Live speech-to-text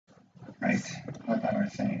Right. What I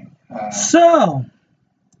was saying. So,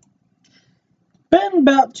 been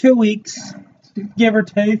about 2 weeks, give or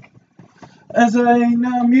take. As I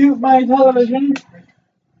now mute my television,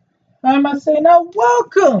 I must say now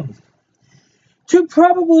welcome to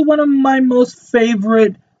probably one of my most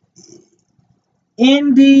favorite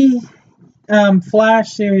indie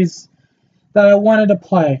Flash series that I wanted to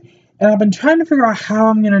play. And I've been trying to figure out how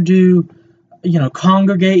I'm going to do,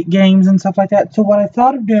 Congregate games and stuff like that. So what I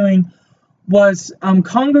thought of doing was,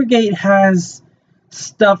 Congregate has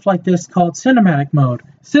stuff like this called Cinematic Mode.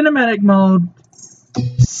 Cinematic Mode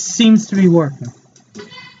seems to be working.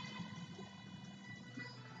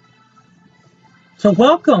 So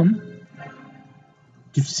welcome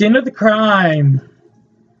to Scene of the Crime.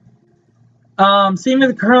 Scene of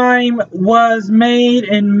the Crime was made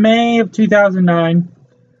in May of 2009.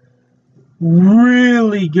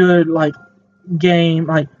 Really good, game.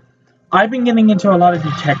 I've been getting into a lot of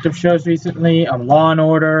detective shows recently. Law and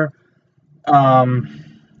Order,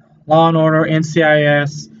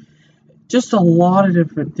 NCIS, just a lot of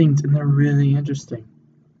different things, and they're really interesting.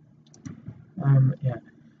 Yeah.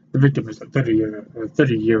 The victim is a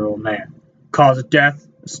 30-year-old man. Cause of death,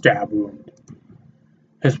 a stab wound.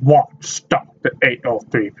 His watch stopped at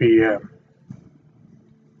 8:03 p.m.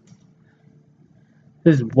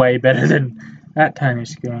 This is way better than that tiny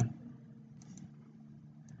screen.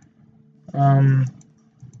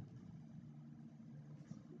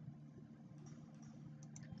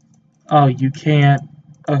 Oh, you can't.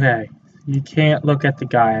 Okay. You can't look at the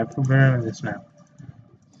guy. I have to remember this now.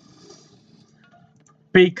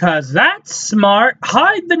 Because that's smart.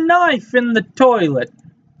 Hide the knife in the toilet.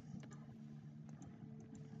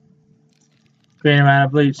 Great amount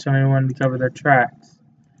of bleach. Somebody wanted to cover their tracks.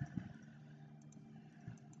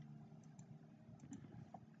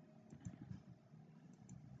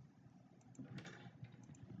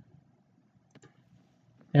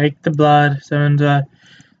 Take the blood. Someone's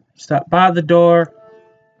stop by the door.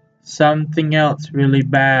 Something else really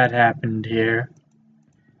bad happened here.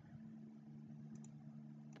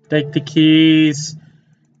 Take the keys.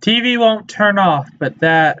 TV won't turn off, but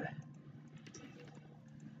that.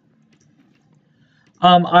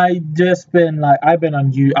 I've been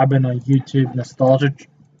on YouTube nostalgia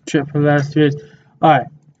trip for the last 2 years. Alright.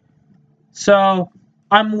 So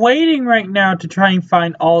I'm waiting right now to try and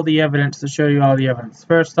find all the evidence, to show you all the evidence.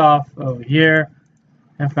 First off, over here.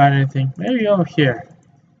 Can't find anything. Maybe over here.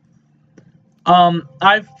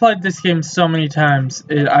 I've played this game so many times.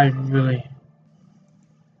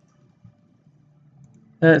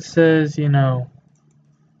 That says,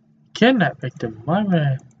 kidnap victim. Why would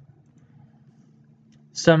I?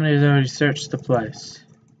 Somebody's already searched the place.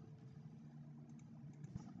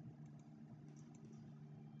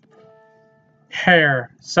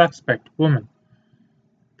 Hair. Suspect. Woman.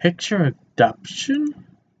 Picture abduction?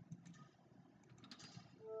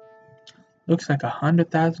 Looks like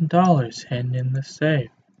 $100,000 hidden in the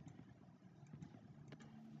safe.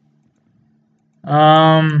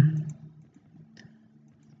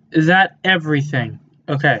 Is that everything?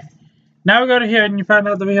 Okay. Now we go to here and you find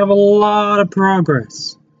out that we have a lot of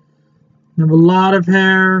progress. We have a lot of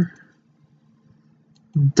hair.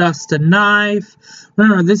 Dust a knife.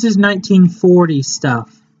 Remember, this is 1940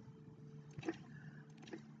 stuff.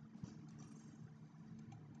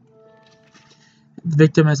 The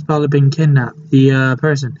victim has probably been kidnapped. The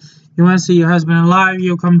person. You want to see your husband alive?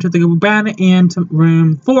 You'll come to the Cabana Inn to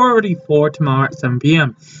room 44 tomorrow at 7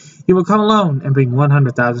 p.m. You will come alone and bring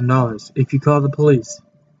 $100,000. If you call the police,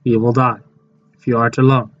 you will die. If you aren't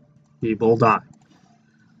alone, you will die.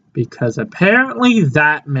 Because apparently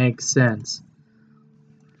that makes sense.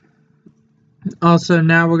 Also,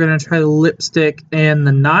 now we're going to try the lipstick and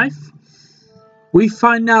the knife. We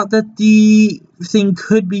find out that the thing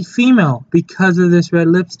could be female because of this red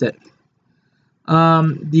lipstick.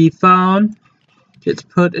 The phone gets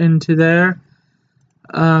put into there.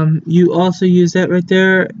 You also use that right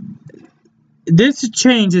there. This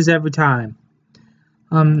changes every time.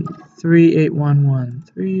 3811.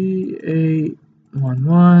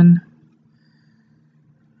 3811.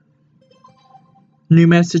 New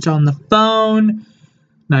message on the phone.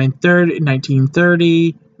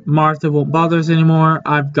 1930. Martha won't bother us anymore.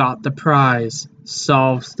 I've got the prize.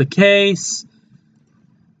 Solves the case.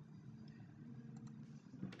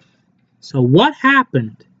 So what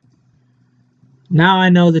happened? Now I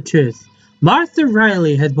know the truth. Martha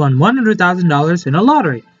Riley had won $100,000 in a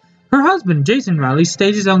lottery. Her husband, Jason Riley,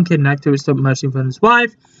 staged his own kidnapping to stop mercy from his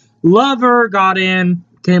wife. Lover got in,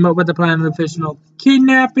 came up with the plan of the fictional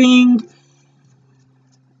kidnapping.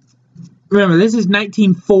 Remember, this is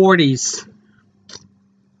 1940s.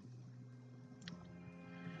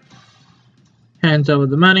 hands over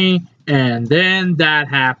the money, and then that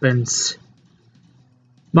happens.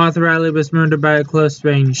 Martha Riley was murdered by a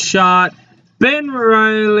close-range shot. Ben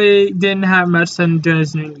Riley didn't have much time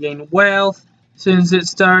to gain wealth since it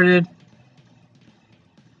started.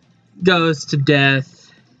 Goes to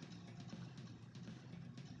death.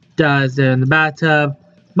 Dies there in the bathtub.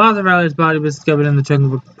 Martha Riley's body was discovered in the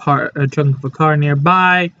trunk of a car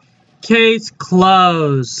nearby. Case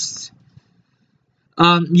closed.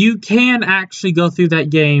 You can actually go through that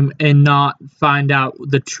game and not find out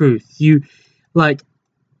the truth. So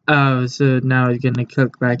now it's gonna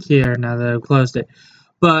cook back here now that I've closed it.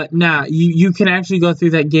 But now you can actually go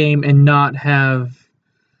through that game and not have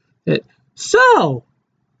it. So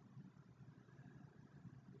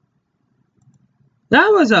that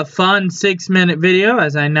was a fun 6-minute video,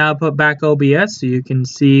 as I now put back OBS so you can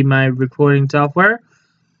see my recording software.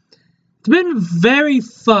 It's been very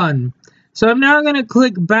fun. So I'm now going to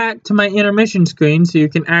click back to my intermission screen so you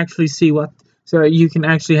can actually see so you can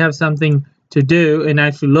actually have something to do and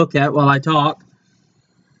actually look at while I talk.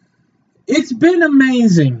 It's been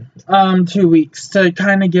amazing 2 weeks to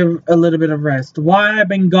kind of give a little bit of rest. Why I've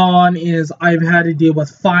been gone is I've had to deal with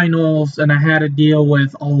finals and I had to deal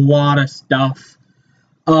with a lot of stuff.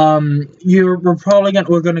 We're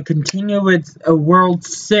going to continue with World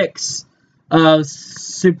 6 of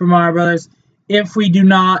Super Mario Brothers. If we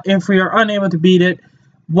are unable to beat it,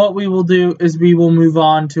 what we will do is we will move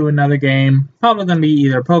on to another game. Probably going to be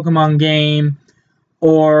either a Pokemon game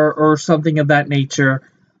or something of that nature.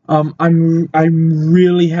 I'm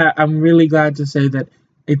really glad to say that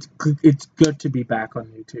it's good to be back on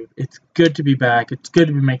YouTube. It's good to be back. It's good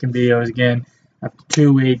to be making videos again after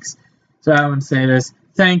 2 weeks. So I want to say this.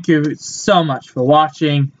 Thank you so much for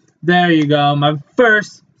watching. There you go. My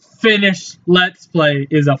first finished Let's Play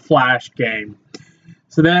is a Flash game.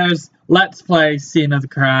 So there's Let's Play Scene of the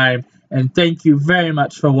Crime. And thank you very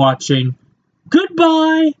much for watching.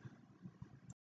 Goodbye!